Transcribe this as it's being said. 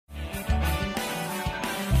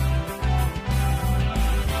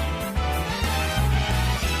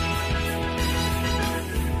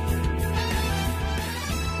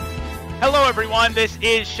Hello everyone, this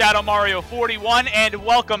is Shadow Mario 41 and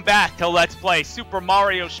welcome back to Let's Play Super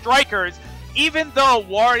Mario Strikers. Even though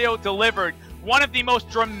Wario delivered one of the most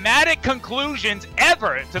dramatic conclusions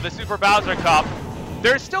ever to the Super Bowser Cup,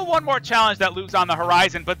 there's still one more challenge that looms on the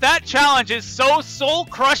horizon, but that challenge is so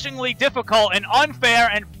soul-crushingly difficult and unfair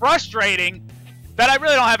and frustrating that I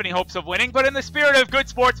really don't have any hopes of winning. But in the spirit of good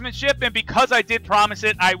sportsmanship, and because I did promise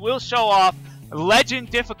it, I will show off Legend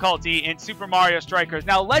difficulty in Super Mario Strikers.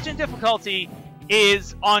 Now, Legend difficulty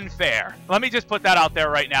is unfair. Let me just put that out there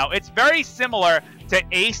right now. It's very similar to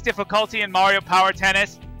Ace difficulty in Mario Power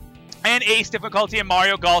Tennis and Ace difficulty in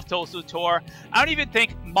Mario Golf Tour. I don't even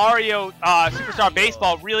think Mario Superstar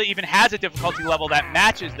Baseball really even has a difficulty level that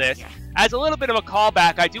matches this. As a little bit of a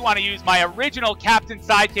callback, I do want to use my original Captain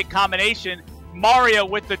Sidekick combination, Mario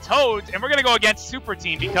with the Toads, and we're going to go against Super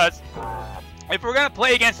Team because if we're going to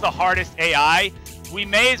play against the hardest AI, we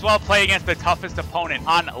may as well play against the toughest opponent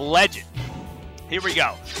on Legend. Here we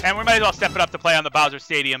go. And we might as well step it up to play on the Bowser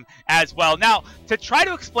Stadium as well. Now, to try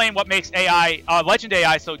to explain what makes Legend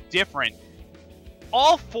AI so different,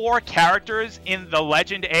 all four characters in the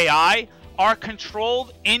Legend AI are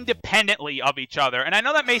controlled independently of each other. And I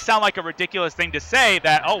know that may sound like a ridiculous thing to say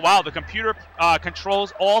that, oh wow, the computer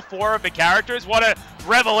controls all four of the characters. What a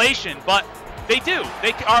revelation. But they do.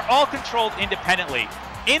 They are all controlled independently.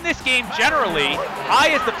 In this game, generally, I,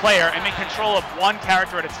 as the player, am in control of one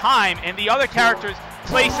character at a time, and the other characters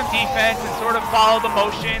play some defense and sort of follow the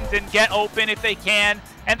motions and get open if they can.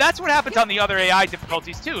 And that's what happens on the other AI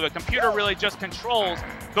difficulties, too. The computer really just controls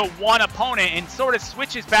the one opponent and sort of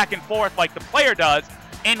switches back and forth like the player does.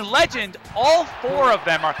 In Legend, all four of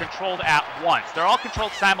them are controlled at once. They're all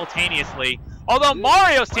controlled simultaneously. Although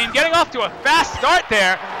Mario's team getting off to a fast start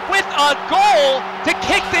there with a goal to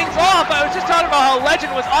kick things off. I was just talking about how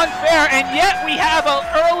Legend was unfair, and yet we have an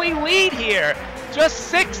early lead here. Just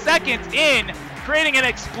 6 seconds in, creating an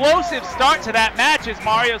explosive start to that match is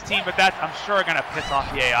Mario's team, but that's, I'm sure, going to piss off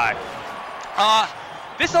the AI.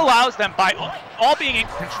 This allows them, by all being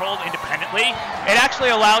controlled independently, it actually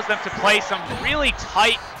allows them to play some really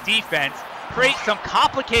tight defense, create some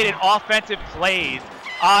complicated offensive plays,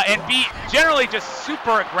 and be generally just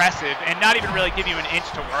super aggressive and not even really give you an inch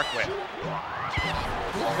to work with.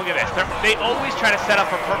 Look at this. They always try to set up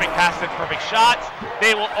for perfect passes and perfect shots.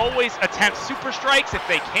 They will always attempt super strikes if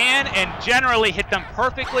they can and generally hit them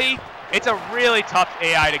perfectly. It's a really tough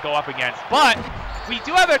AI to go up against. But we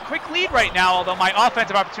do have a quick lead right now, although my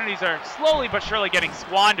offensive opportunities are slowly but surely getting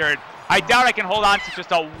squandered. I doubt I can hold on to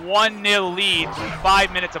just a 1-0 lead through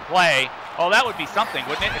 5 minutes of play. Oh, that would be something,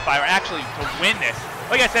 wouldn't it, if I were actually to win this?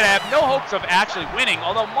 Like I said, I have no hopes of actually winning,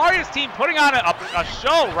 although Mario's team putting on a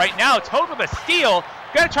show right now. Toad with a steal.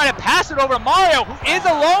 Going to try to pass it over to Mario, who is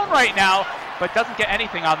alone right now, but doesn't get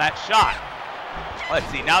anything on that shot. Let's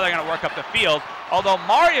see, now they're going to work up the field. Although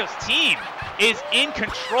Mario's team is in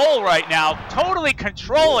control right now, totally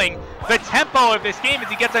controlling the tempo of this game as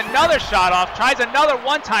he gets another shot off, tries another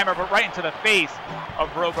one-timer, but right into the face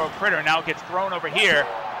of Robo Critter. Now it gets thrown over here.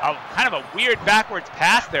 Kind of a weird backwards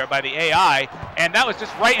pass there by the AI, and that was just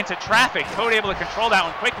right into traffic. Toad able to control that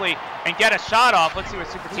one quickly and get a shot off. Let's see what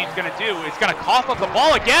Super Team's going to do. It's going to cough up the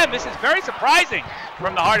ball again. This is very surprising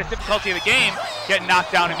from the hardest difficulty of the game. Getting knocked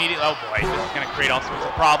down immediately. Oh boy, this is going to create all sorts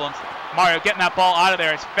of problems. Mario getting that ball out of there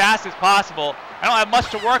as fast as possible. I don't have much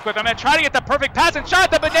to work with. I'm going to try to get the perfect pass and shot.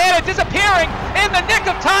 The banana disappearing in the nick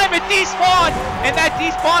of time. It despawned, and that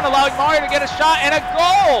despawn allowing Mario to get a shot and a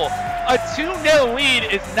goal. A 2-0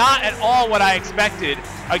 lead is not at all what I expected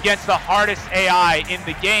against the hardest AI in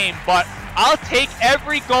the game, but I'll take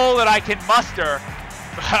every goal that I can muster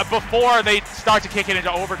before they start to kick it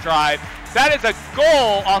into overdrive. That is a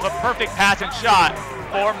goal off a perfect pass and shot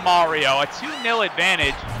for Mario. A 2-0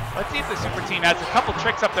 advantage. Let's see if the Super Team has a couple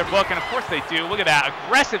tricks up their book, and of course they do. Look at that,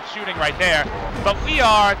 aggressive shooting right there. But we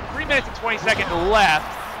are 3 minutes and 20 seconds left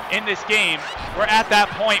in this game. We're at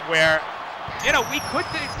that point where, you know, we could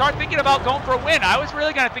start thinking about going for a win. I was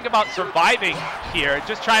really going to think about surviving here,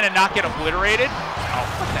 just trying to not get obliterated. Oh,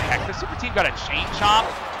 what the heck? The Super Team got a chain chomp.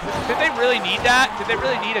 Did they really need that? Did they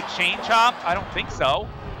really need a chain chomp? I don't think so.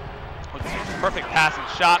 Perfect pass and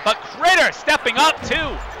shot, but Critter stepping up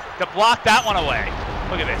too to block that one away.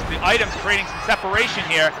 Look at this. The items creating some separation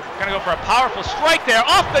here. Going to go for a powerful strike there.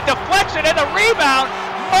 Off the deflection and the rebound.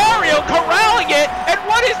 Mario corralling it. And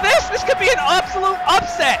what is this? This could be an absolute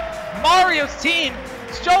upset. Mario's team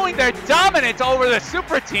showing their dominance over the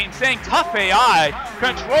Super Team, saying tough AI,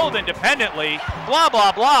 controlled independently, blah,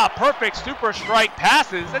 blah, blah, perfect super strike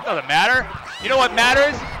passes. That doesn't matter. You know what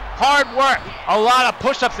matters? Hard work, a lot of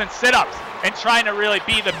push-ups and sit-ups, and trying to really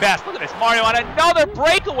be the best. Look at this, Mario on another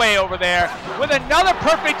breakaway over there with another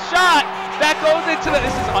perfect shot. That goes into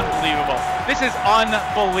this is unbelievable. This is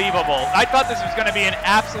unbelievable. I thought this was going to be an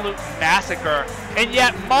absolute massacre, and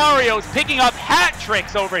yet Mario's picking up hat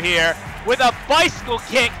tricks over here with a bicycle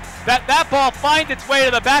kick. That ball finds its way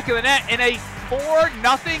to the back of the net in a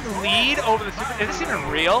 4-0 lead over the Super. Is this even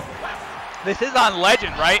real? This is on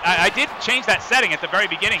Legend, right? I did change that setting at the very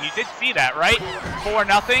beginning. You did see that, right? 4-0.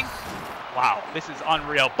 Wow, this is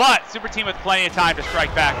unreal. But Super Team with plenty of time to strike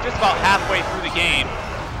back, just about halfway through the game.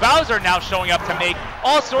 Bowser now showing up to make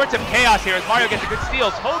all sorts of chaos here as Mario gets a good steal.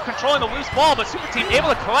 Toad controlling the loose ball, but Super Team able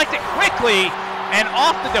to collect it quickly and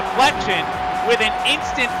off the deflection with an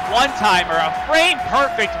instant one-timer, a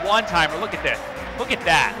frame-perfect one-timer. Look at this. Look at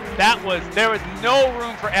that. There was no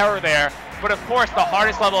room for error there. But of course, the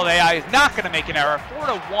hardest level of AI is not going to make an error.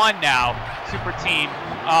 4-1 now, Super Team.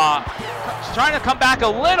 Trying to come back a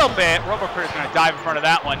little bit. RoboCrit is going to dive in front of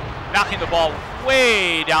that one, knocking the ball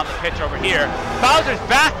way down the pitch over here. Bowser's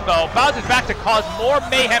back, though. Bowser's back to cause more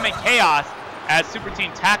mayhem and chaos as Super Team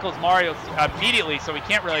tackles Mario immediately, so we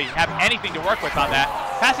can't really have anything to work with on that.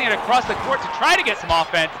 Passing it across the court to try to get some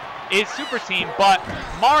offense is Super Team, but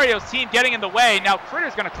Mario's team getting in the way. Now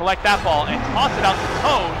Critter's going to collect that ball and toss it out to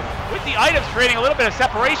Toad, with the items creating a little bit of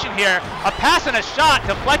separation here. A pass and a shot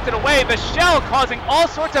deflected away. The shell causing all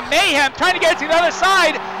sorts of mayhem, trying to get it to the other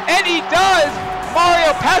side, and he does!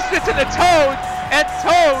 Mario passes it to the Toad, and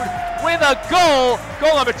Toad with a goal.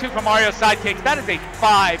 Goal number 2 for Mario's sidekicks. That is a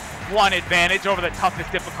 5-1 advantage over the toughest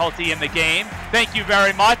difficulty in the game. Thank you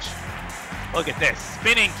very much. Look at this.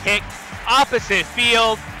 Spinning kick, opposite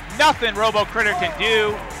field. Nothing RoboCritter can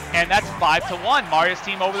do, and that's 5-1. Mario's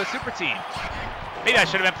team over the Super Team. Maybe I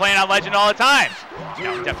should have been playing on Legend all the time.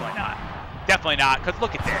 No, definitely not. Definitely not, because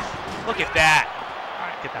look at this. Look at that. All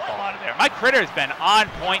right, get that ball out of there. My Critter has been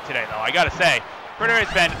on point today, though, I got to say. Critter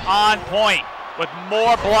has been on point with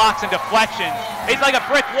more blocks and deflections. He's like a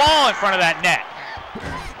brick wall in front of that net.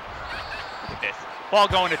 Look at this. Ball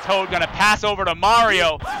going to Toad, going to pass over to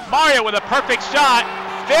Mario. Mario with a perfect shot.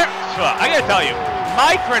 There, I got to tell you,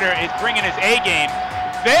 my Critter is bringing his A game.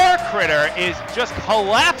 Their Critter is just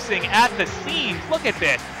collapsing at the seams. Look at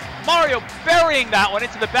this. Mario burying that one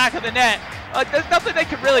into the back of the net. There's nothing they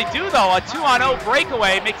can really do, though. A 2-on-0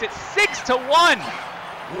 breakaway makes it 6-1.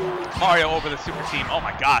 Mario over the Super Team. Oh,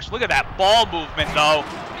 my gosh. Look at that ball movement, though,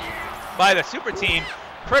 by the Super Team.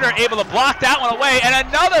 Critter able to block that one away, and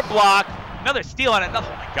another block. Another steal on another.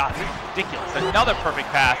 Oh, my God. This is ridiculous. Another perfect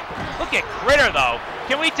pass. Look at Critter, though.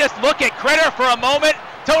 Can we just look at Critter for a moment?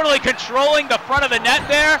 Totally controlling the front of the net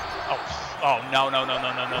there. Oh, no.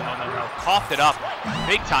 Coughed it up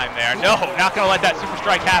big time there. No, not going to let that super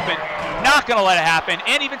strike happen. Not going to let it happen.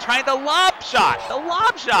 And even trying the lob shot. The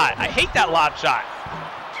lob shot. I hate that lob shot.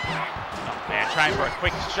 Oh, man, trying for a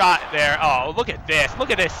quick shot there. Oh, look at this. Look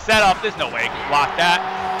at this setup. There's no way he can block that.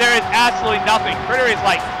 There is absolutely nothing. Critter is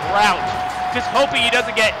like crouched, just hoping he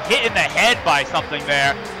doesn't get hit in the head by something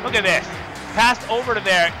there. Look at this. Passed over to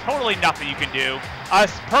there. Totally nothing you can do. A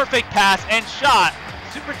perfect pass and shot.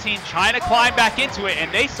 Super Team trying to climb back into it,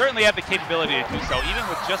 and they certainly have the capability to do so, even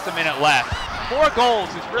with just a minute left. 4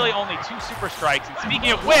 goals is really only 2 super strikes, and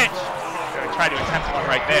speaking of which, they're going to try to attempt one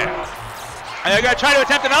right there. And they're going to try to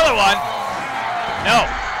attempt another one. No. Oh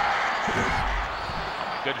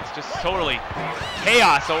my goodness, just totally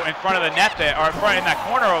chaos in front of the net there, or in that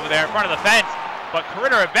corner over there, in front of the fence. But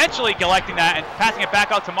Critter eventually collecting that and passing it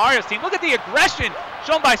back out to Mario's team. Look at the aggression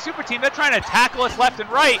shown by Super Team. They're trying to tackle us left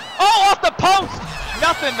and right. Oh, off the post!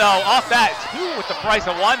 Nothing, though, off that. 2 with the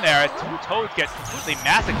price of 1 there. 2 Toads get completely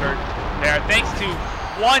massacred there thanks to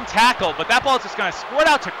 1 tackle. But that ball is just going to squirt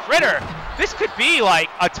out to Critter. This could be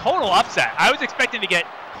like a total upset. I was expecting to get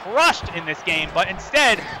crushed in this game, but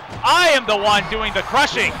instead, I am the one doing the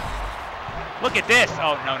crushing. Look at this.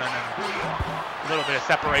 Oh, no. A little bit of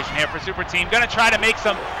separation here for Super Team. Gonna try to make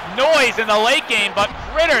some noise in the late game, but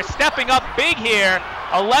Critter stepping up big here.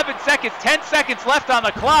 11 seconds, 10 seconds left on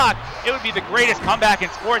the clock. It would be the greatest comeback in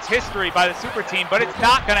sports history by the Super Team, but it's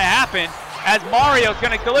not gonna happen as Mario's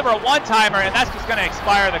gonna deliver a one-timer, and that's just gonna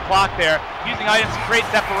expire the clock there. Using items to create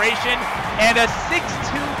separation, and a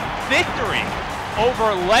 6-2 victory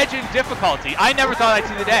over Legend difficulty. I never thought I'd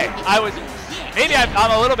see the day. Maybe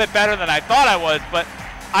I'm a little bit better than I thought I was, but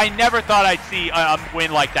I never thought I'd see a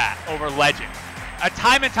win like that over Legend.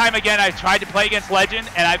 Time and time again, I've tried to play against Legend,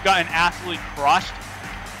 and I've gotten absolutely crushed.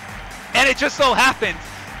 And it just so happens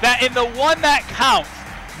that in the one that counts,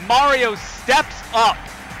 Mario steps up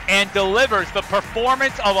and delivers the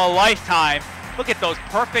performance of a lifetime. Look at those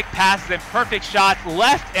perfect passes and perfect shots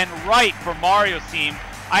left and right for Mario's team.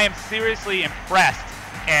 I am seriously impressed.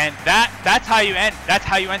 And that's how you end. That's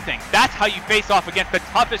how you end things. That's how you face off against the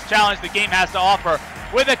toughest challenge the game has to offer.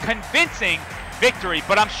 with a convincing victory.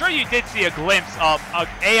 But I'm sure you did see a glimpse of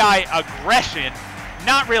AI aggression,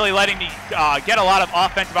 not really letting me get a lot of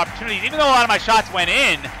offensive opportunities, even though a lot of my shots went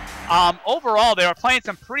in. Overall, they were playing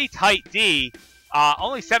some pretty tight D.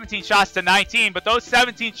 Only 17 shots to 19, but those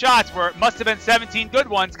 17 shots must have been 17 good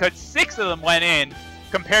ones because 6 of them went in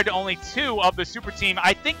compared to only 2 of the super team.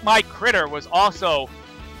 I think my Critter was also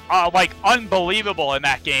like unbelievable in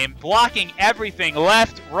that game, blocking everything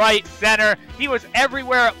left, right, center. He was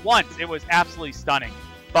everywhere at once. It was absolutely stunning.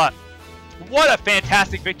 But what a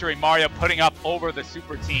fantastic victory Mario putting up over the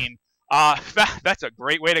super team. That's a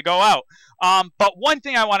great way to go out. But one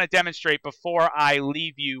thing I want to demonstrate before I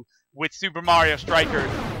leave you with Super Mario Strikers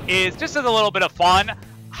is, just as a little bit of fun,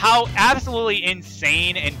 how absolutely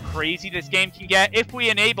insane and crazy this game can get if we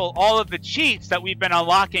enable all of the cheats that we've been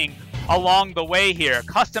unlocking along the way here.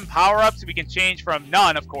 Custom power-ups we can change from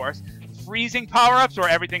none, of course. Freezing power-ups, where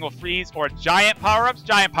everything will freeze, or giant power-ups.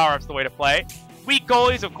 Giant power-ups the way to play. Weak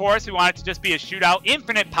goalies, of course, we want it to just be a shootout.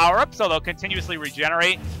 Infinite power-ups, so they'll continuously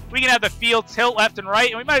regenerate. We can have the field tilt left and right,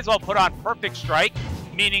 and we might as well put on perfect strike,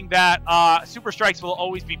 meaning that super strikes will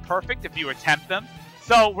always be perfect if you attempt them.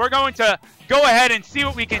 So we're going to go ahead and see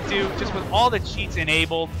what we can do just with all the cheats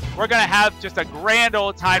enabled. We're going to have just a grand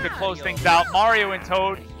old time to close things out. Mario and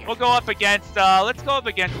Toad will go up against, let's go up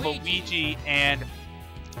against Luigi and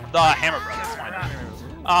the Hammer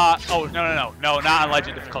Brothers. Oh, no, not on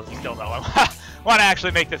Legend difficulty still, though. I want to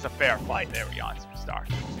actually make this a fair fight. There we go, on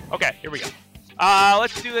Superstar. Okay, here we go.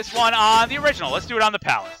 Let's do this one on the original. Let's do it on the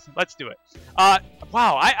Palace. Let's do it.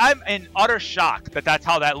 Wow, I'm in utter shock that that's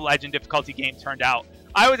how that Legend difficulty game turned out.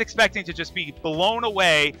 I was expecting to just be blown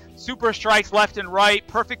away, super strikes left and right,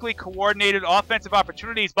 perfectly coordinated offensive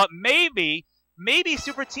opportunities, but maybe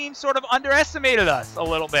Super Team sort of underestimated us a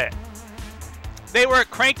little bit. They were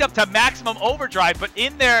cranked up to maximum overdrive, but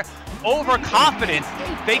in their overconfidence,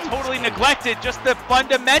 they totally neglected just the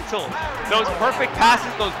fundamentals. Those perfect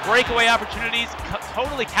passes, those breakaway opportunities,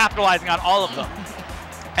 totally capitalizing on all of them.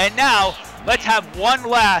 And now, let's have one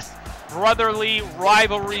last brotherly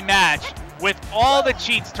rivalry match with all the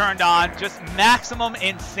cheats turned on, just maximum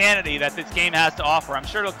insanity that this game has to offer. I'm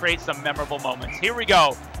sure it'll create some memorable moments. Here we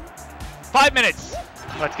go. 5 minutes.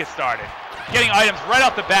 Let's get started. Getting items right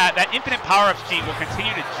off the bat. That infinite power-ups cheat will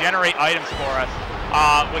continue to generate items for us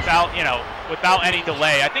without any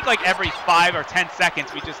delay. I think like every 5 or 10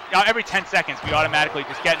 seconds, every 10 seconds we automatically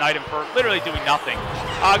just get an item for literally doing nothing.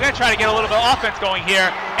 I'm gonna try to get a little bit of offense going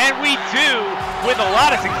here, and we do with a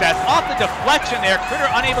lot of success. Off the deflection there, Critter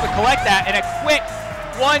unable to collect that, and a quick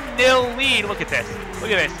 1-0 lead. Look at this.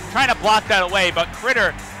 Look at this. Trying to block that away, but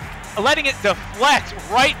Critter letting it deflect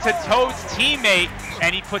right to Toad's teammate,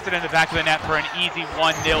 and he puts it in the back of the net for an easy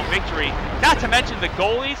 1-0 victory. Not to mention the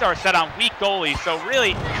goalies are set on weak goalies, so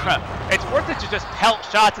really, it's worth it to just pelt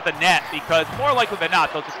shots at the net, because more likely than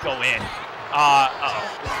not, they'll just go in.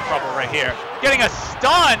 This is trouble right here. Getting a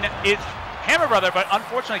stun is Hammer Brother, but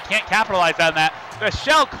unfortunately can't capitalize on that. The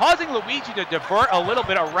shell causing Luigi to divert a little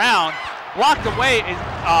bit around. Blocked away is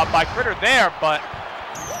by Critter there, but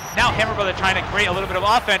now Hammer Brother trying to create a little bit of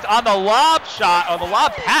offense on the lob shot, or the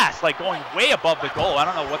lob pass, like going way above the goal. I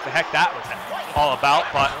don't know what the heck that was all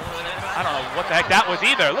about, but I don't know what the heck that was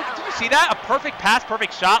either. Look, did you see that? A perfect pass,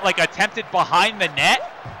 perfect shot, like attempted behind the net?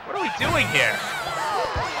 What are we doing here?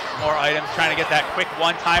 More items, trying to get that quick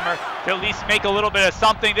one-timer to at least make a little bit of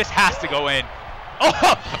something. This has to go in.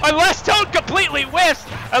 Oh, unless Toad completely whiffs,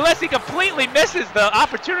 unless he completely misses the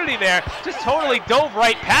opportunity there, just totally dove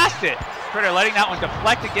right past it. Critter letting that one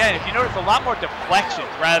deflect again. If you notice, a lot more deflections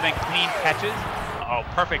rather than clean catches. Oh,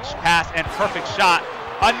 perfect pass and perfect shot.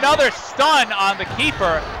 Another stun on the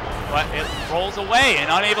keeper, but it rolls away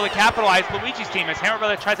and unable to capitalize Luigi's team as Hammer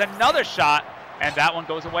Brother tries another shot, and that one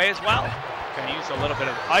goes away as well. Gonna use a little bit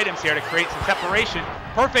of items here to create some separation.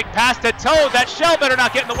 Perfect pass to Toad. That shell better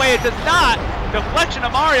not get in the way. It does not. Deflection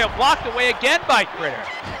of Mario blocked away again by Critter.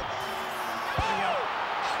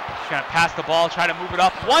 Gonna pass the ball, try to move it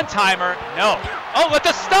up. One-timer, no. Oh, with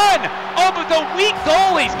the stun! Oh, but the weak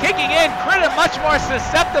goalie's kicking in. Critter much more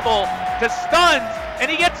susceptible to stuns, and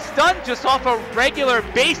he gets stunned just off a regular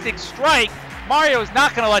basic strike. Mario is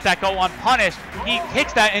not going to let that go unpunished. He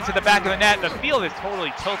kicks that into the back of the net. The field is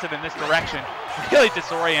totally tilted in this direction. Really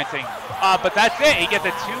disorienting. But that's it. He gets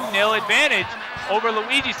a 2-0 advantage over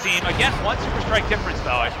Luigi's team. Again, one super strike difference,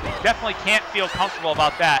 though. I definitely can't feel comfortable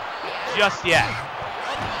about that just yet.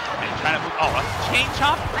 And trying to move. Oh, a chain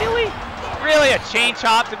chop? Really? Really, a chain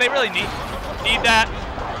chop? Did they really need that?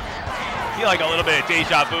 I feel like a little bit of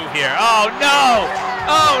deja vu here. Oh, no!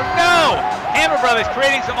 Oh, no! Hammer Brothers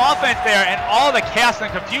creating some offense there, and all the chaos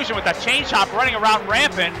and confusion with that chain chop running around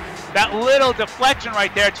rampant. That little deflection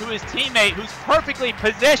right there to his teammate, who's perfectly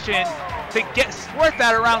positioned to squirt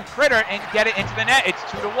that around Critter and get it into the net. It's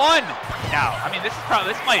 2-1. Now, I mean, this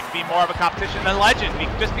might be more of a competition than Legend,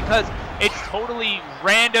 just because it's totally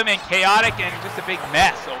random and chaotic and just a big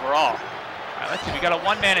mess overall. All right, let's see, we got a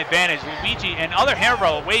one-man advantage. Luigi and other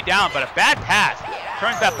Hammer way down, but a bad pass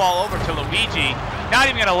turns that ball over to Luigi. Not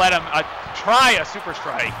even gonna let him try a super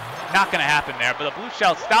strike. Not gonna happen there, but the blue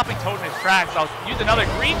shell stopping Toad in his tracks. I'll use another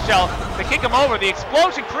green shell to kick him over. The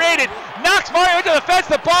explosion created knocks Mario into the fence.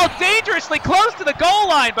 The ball dangerously close to the goal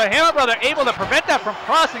line, but Hammer Brother able to prevent that from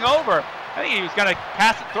crossing over. I think he was gonna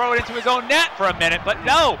throw it into his own net for a minute, but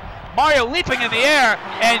no. Mario leaping in the air,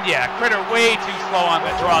 and yeah, Critter way too slow on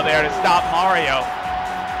the draw there to stop Mario.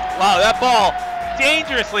 Wow, that ball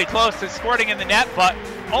dangerously close to squirting in the net, but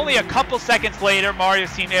only a couple seconds later,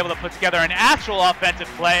 Mario's team able to put together an actual offensive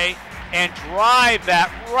play and drive that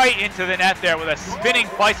right into the net there with a spinning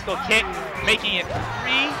bicycle kick, making it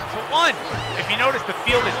 3-1. If you notice, the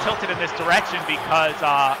field is tilted in this direction because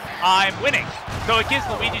I'm winning. So it gives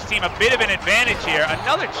Luigi's team a bit of an advantage here.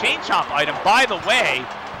 Another chain chomp item, by the way,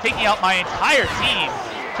 taking out my entire team.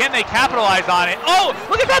 Can they capitalize on it? Oh,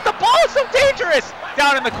 look at that, the ball is so dangerous!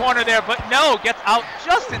 Down in the corner there, but no, gets out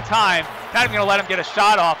just in time. Not even gonna let him get a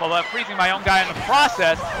shot off, although freezing my own guy in the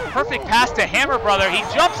process. Perfect pass to Hammer Brother. He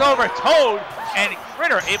jumps over Toad, and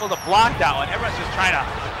Critter able to block that one. Everyone's just trying to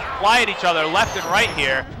fly at each other left and right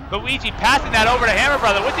here. Luigi passing that over to Hammer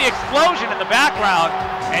Brother with the explosion in the background,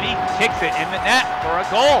 and he kicks it in the net for a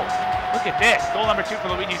goal. Look at this, goal number 2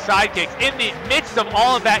 for Luigi's sidekicks. In the midst of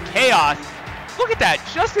all of that chaos, look at that,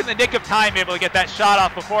 just in the nick of time able to get that shot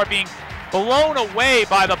off before being blown away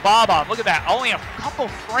by the bob-omb. Look at that, only a couple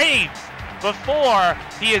frames before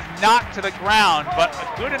he is knocked to the ground, but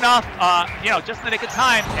good enough, just in the nick of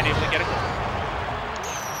time, and able to get a goal.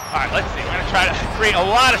 All right, let's see, we're gonna try to create a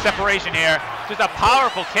lot of separation here. Just a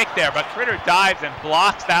powerful kick there, but Critter dives and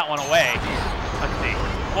blocks that one away. Let's see,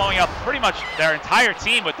 blowing up pretty much their entire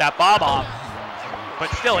team with that bob-omb, but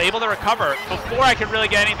still able to recover before I can really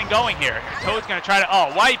get anything going here. Toad's gonna try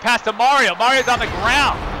to, why he passed to Mario? Mario's on the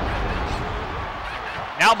ground.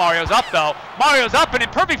 Now Mario's up though. Mario's up and in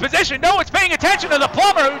perfect position. No one's paying attention to the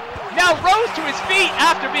plumber, who now rose to his feet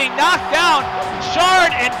after being knocked down,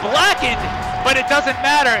 charred and blackened, but it doesn't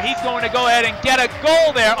matter. He's going to go ahead and get a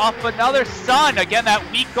goal there off another stun. Again,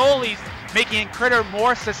 that weak goalie's making Critter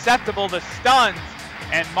more susceptible to stuns,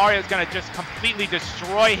 and Mario's gonna just completely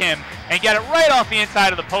destroy him and get it right off the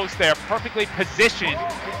inside of the post there. Perfectly positioned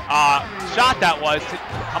shot that was to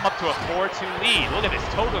come up to a 4-2 lead. Look at this,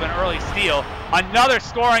 Toad with an early steal. Another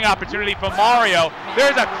scoring opportunity for Mario.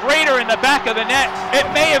 There's a crater in the back of the net. It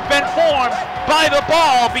may have been formed by the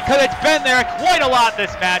ball because it's been there quite a lot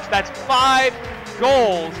this match. That's 5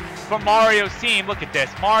 goals for Mario's team. Look at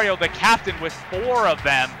this, Mario the captain with 4 of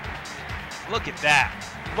them. Look at that.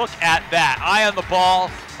 Look at that. Eye on the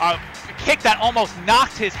ball. Kick that almost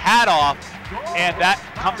knocked his hat off. And that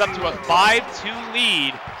comes up to a 5-2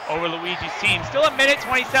 lead over Luigi's team. Still a minute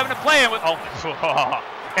 27 to play.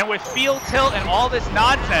 And with field tilt and all this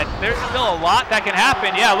nonsense, there's still a lot that can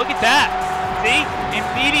happen. Yeah, look at that. See?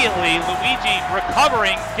 Immediately, Luigi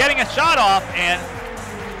recovering, getting a shot off, and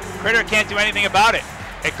Critter can't do anything about it.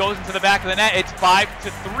 It goes into the back of the net. It's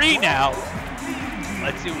 5-3 now.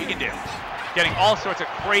 Let's see what we can do. Getting all sorts of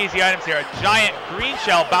crazy items here. A giant green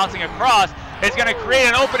shell bouncing across is going to create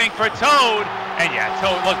an opening for Toad. And yeah,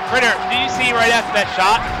 Toad, look, Critter, did you see right after that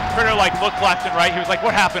shot? Critter looked left and right. He was like,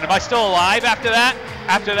 what happened? Am I still alive after that?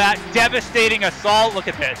 After that devastating assault, look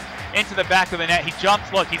at this. Into the back of the net. He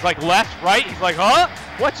jumps, look, he's like left, right. He's like, huh?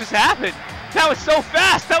 What just happened? That was so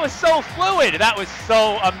fast. That was so fluid. That was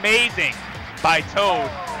so amazing by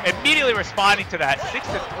Toad. Immediately responding to that,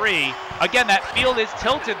 6-3. Again, that field is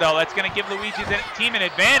tilted though. That's going to give Luigi's team an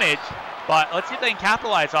advantage. But let's see if they can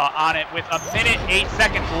capitalize on it with a minute 8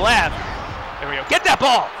 seconds left. There we go. Get that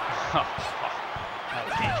ball! That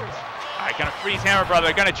was dangerous. All right, gonna freeze Hammer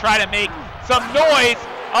Brother. Gonna try to make some noise.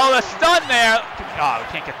 Oh, the stun there. Oh, we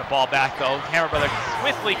can't get the ball back though. Hammer Brother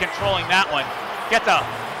swiftly controlling that one. Gets a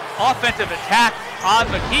offensive attack on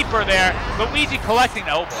the keeper there. Luigi collecting.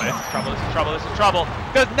 Oh boy, this is trouble. This is trouble. This is trouble.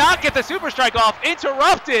 Does not get the super strike off.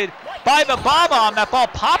 Interrupted by the bob-omb. That ball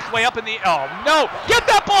pops way up in the, oh no. Get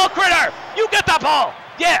that ball, Critter! You get that ball!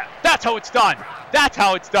 Yeah, that's how it's done. That's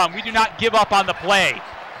how it's done. We do not give up on the play.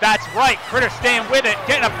 That's right, Critter staying with it,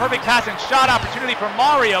 getting a perfect pass and shot opportunity for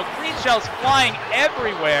Mario. Green shells flying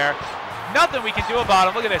everywhere. Nothing we can do about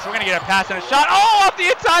it. Look at this, we're gonna get a pass and a shot. Oh, off the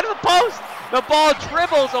inside of the post! The ball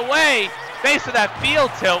dribbles away thanks to that field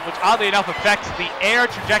tilt, which oddly enough affects the air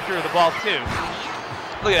trajectory of the ball too.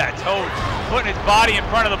 Look at that, Toad putting his body in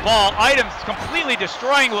front of the ball. Items completely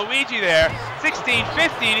destroying Luigi there. 16-15.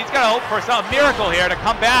 He's got to hope for some miracle here to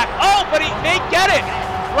come back. Oh, but he may get it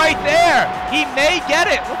right there. He may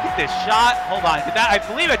get it. Look at this shot. Hold on. I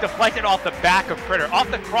believe it deflected off the back of Critter,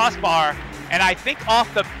 off the crossbar, and I think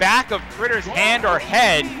off the back of Critter's hand or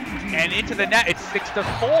head, and into the net. It's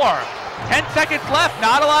 6-4. 10 seconds left,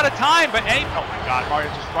 not a lot of time, but oh my God,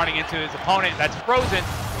 Mario's just running into his opponent. That's frozen.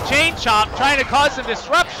 Chain chomp, trying to cause some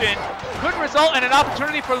disruption, could result in an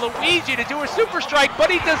opportunity for Luigi to do a super strike,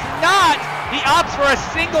 but he does not. He opts for a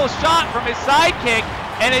single shot from his sidekick,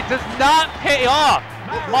 and it does not pay off.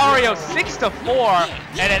 Mario 6-4,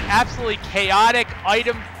 and an absolutely chaotic,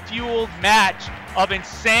 item-fueled match of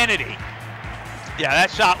insanity. Yeah,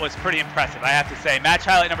 that shot was pretty impressive, I have to say. Match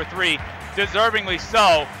highlight number 3. Deservingly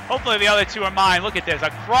so. Hopefully the other 2 are mine. Look at this.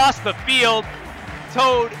 Across the field,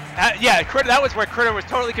 Toad. Yeah, Critter, that was where Critter was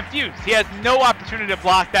totally confused. He has no opportunity to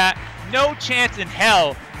block that. No chance in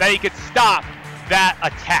hell that he could stop that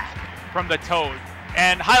attack from the Toad.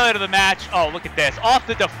 And highlight of the match, oh, look at this. Off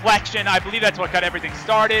the deflection. I believe that's what got everything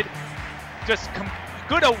started. Just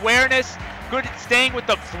good awareness. Good staying with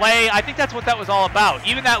the play. I think that's what that was all about.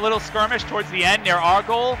 Even that little skirmish towards the end near our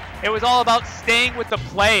goal, it was all about staying with the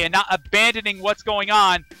play and not abandoning what's going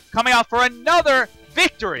on, coming out for another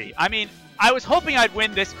victory. I mean, I was hoping I'd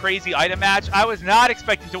win this crazy item match. I was not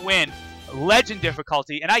expecting to win legend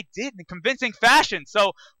difficulty, and I did in convincing fashion.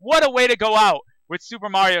 So what a way to go out with Super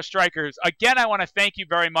Mario Strikers. Again, I want to thank you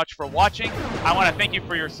very much for watching. I want to thank you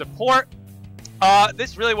for your support.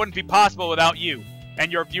 This really wouldn't be possible without you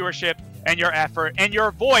and your viewership and your effort, and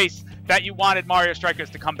your voice that you wanted Mario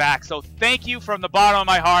Strikers to come back. So thank you from the bottom of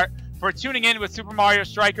my heart for tuning in with Super Mario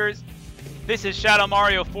Strikers. This is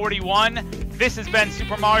ShadowMario41. This has been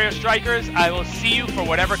Super Mario Strikers. I will see you for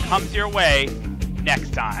whatever comes your way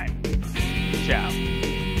next time. Ciao.